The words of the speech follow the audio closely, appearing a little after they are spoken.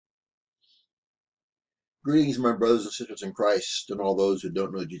Greetings, my brothers and sisters in Christ, and all those who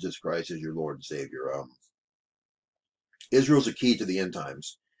don't know Jesus Christ as your Lord and Savior. Israel's a key to the end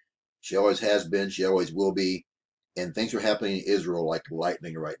times. She always has been, she always will be, and things are happening in Israel like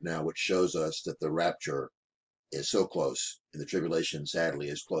lightning right now, which shows us that the rapture is so close, and the tribulation, sadly,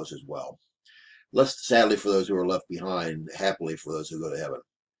 is close as well. Less sadly for those who are left behind, happily for those who go to heaven.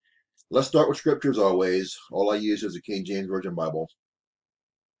 Let's start with scripture as always. All I use is the King James Version Bible.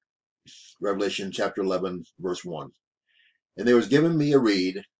 Revelation chapter 11, verse 1. And there was given me a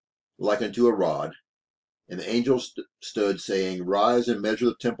reed like unto a rod, and the angel stood, saying, Rise and measure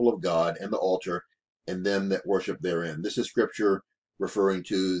the temple of God and the altar and them that worship therein. This is scripture referring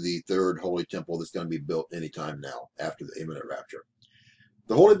to the third holy temple that's going to be built anytime now after the imminent rapture.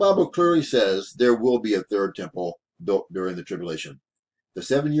 The Holy Bible clearly says there will be a third temple built during the tribulation. The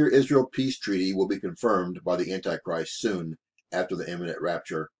 7-year Israel peace treaty will be confirmed by the Antichrist soon after the imminent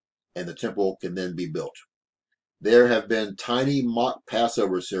rapture, and the temple can then be built. There have been tiny mock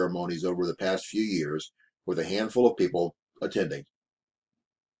Passover ceremonies over the past few years with a handful of people attending.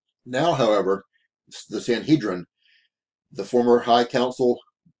 Now, however, the Sanhedrin, the former High Council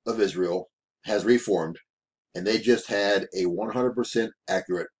of Israel, has reformed, and they just had a 100%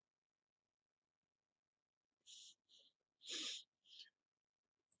 accurate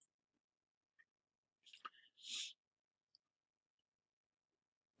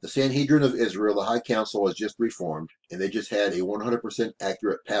The Sanhedrin of Israel, the High Council, has just reformed, and they just had a 100%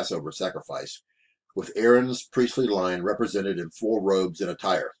 accurate Passover sacrifice, with Aaron's priestly line represented in full robes and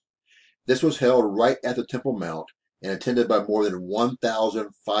attire. This was held right at the Temple Mount and attended by more than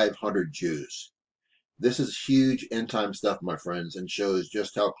 1,500 Jews. This is huge end-time stuff, my friends, and shows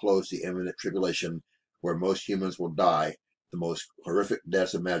just how close the imminent tribulation, where most humans will die, the most horrific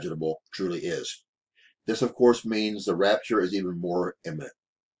deaths imaginable, truly is. This, of course, means the rapture is even more imminent.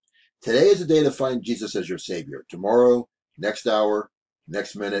 Today is the day to find Jesus as your Savior. Tomorrow, next hour,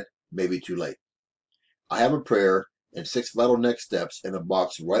 next minute, may be too late. I have a prayer and 6 vital next steps in the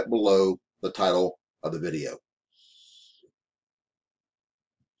box right below the title of the video.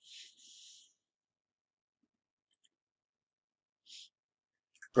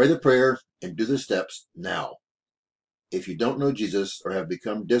 Pray the prayer and do the steps now. If you don't know Jesus or have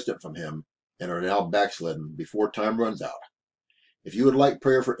become distant from him and are now backslidden before time runs out, if you would like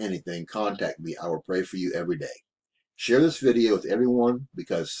prayer for anything, contact me. I will pray for you every day. Share this video with everyone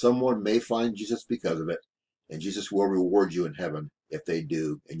because someone may find Jesus because of it, and Jesus will reward you in heaven if they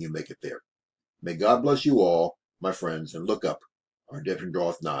do and you make it there. May God bless you all, my friends, and look up. Our redemption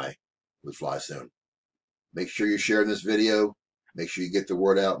draweth nigh. We fly soon. Make sure you're sharing this video. Make sure you get the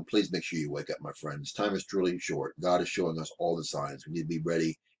word out, and please make sure you wake up, my friends. Time is truly short. God is showing us all the signs. We need to be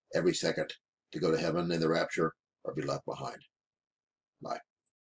ready every second to go to heaven in the rapture or be left behind. Bye.